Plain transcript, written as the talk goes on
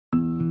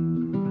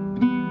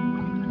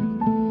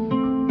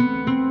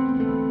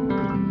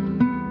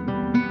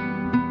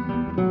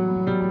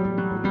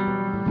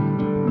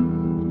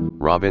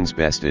Robin's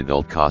best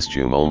adult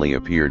costume only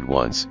appeared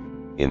once,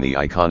 in the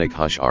iconic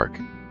Hush arc.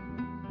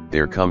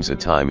 There comes a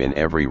time in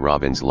every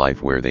Robin's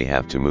life where they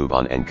have to move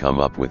on and come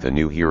up with a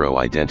new hero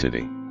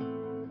identity.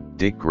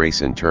 Dick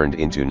Grayson turned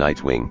into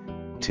Nightwing,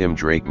 Tim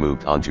Drake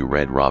moved on to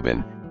Red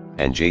Robin,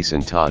 and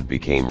Jason Todd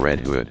became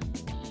Red Hood.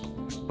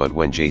 But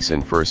when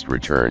Jason first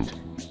returned,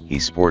 he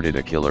sported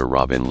a killer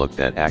Robin look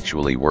that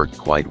actually worked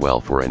quite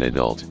well for an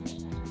adult.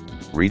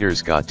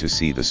 Readers got to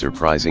see the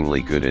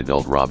surprisingly good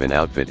adult Robin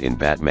outfit in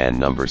Batman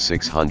number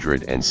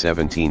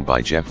 617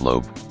 by Jeff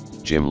Loeb,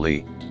 Jim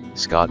Lee,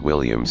 Scott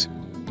Williams,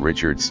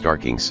 Richard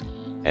Starkings,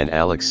 and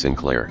Alex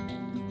Sinclair.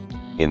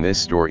 In this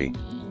story,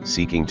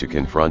 seeking to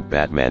confront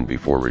Batman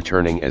before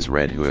returning as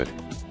Red Hood,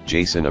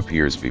 Jason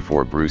appears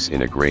before Bruce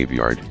in a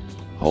graveyard,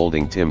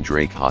 holding Tim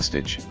Drake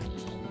hostage.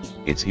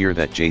 It's here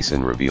that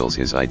Jason reveals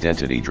his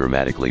identity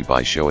dramatically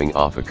by showing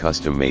off a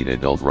custom-made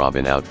adult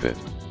Robin outfit.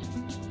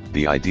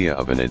 The idea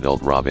of an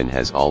adult Robin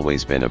has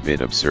always been a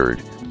bit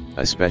absurd,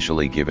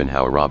 especially given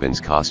how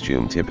Robin's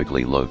costume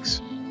typically looks.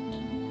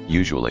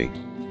 Usually,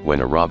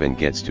 when a Robin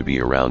gets to be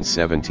around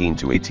 17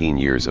 to 18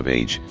 years of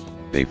age,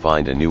 they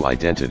find a new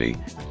identity,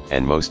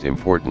 and most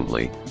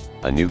importantly,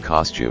 a new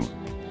costume.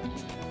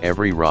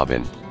 Every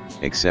Robin,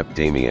 except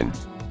Damian,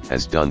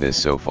 has done this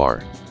so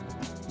far.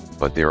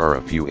 But there are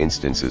a few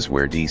instances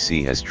where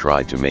DC has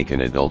tried to make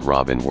an adult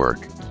Robin work.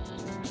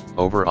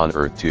 Over on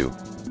Earth 2,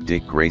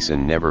 Dick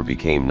Grayson never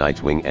became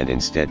Nightwing and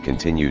instead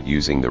continued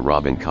using the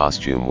Robin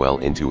costume well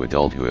into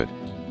adulthood.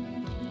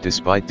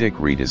 Despite Dick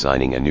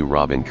redesigning a new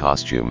Robin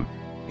costume,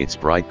 its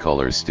bright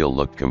colors still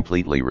looked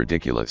completely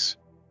ridiculous.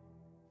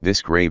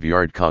 This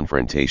graveyard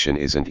confrontation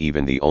isn't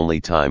even the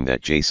only time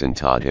that Jason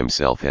Todd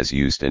himself has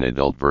used an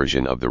adult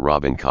version of the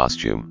Robin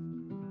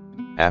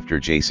costume. After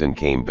Jason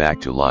came back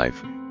to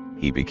life,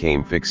 he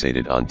became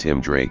fixated on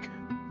Tim Drake,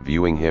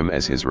 viewing him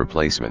as his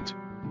replacement.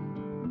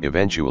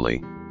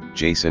 Eventually,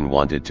 Jason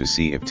wanted to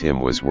see if Tim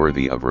was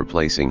worthy of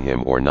replacing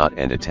him or not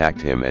and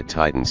attacked him at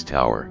Titan's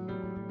Tower.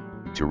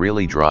 To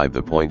really drive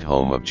the point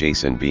home of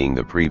Jason being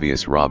the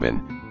previous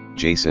Robin,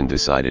 Jason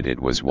decided it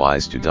was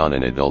wise to don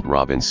an adult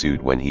Robin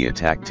suit when he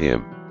attacked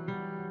Tim.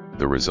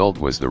 The result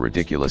was the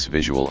ridiculous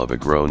visual of a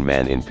grown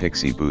man in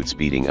pixie boots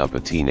beating up a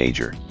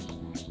teenager.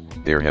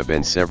 There have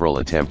been several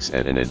attempts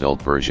at an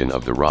adult version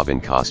of the Robin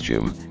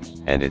costume,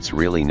 and it's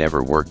really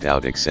never worked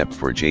out except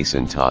for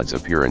Jason Todd's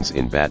appearance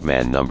in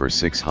Batman number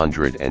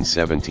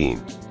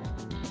 617.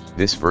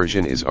 This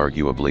version is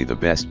arguably the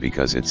best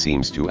because it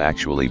seems to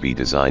actually be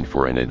designed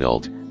for an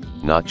adult,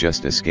 not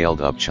just a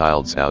scaled-up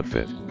child's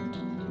outfit.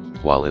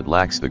 While it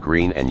lacks the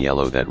green and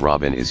yellow that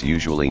Robin is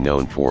usually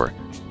known for,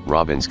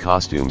 Robin's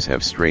costumes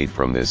have strayed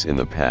from this in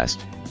the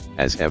past,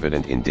 as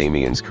evident in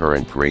Damian's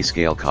current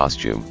grayscale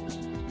costume.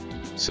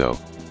 So,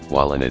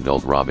 while an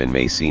adult Robin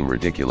may seem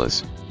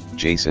ridiculous,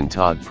 Jason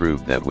Todd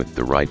proved that with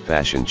the right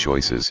fashion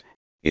choices,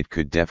 it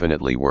could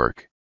definitely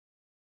work.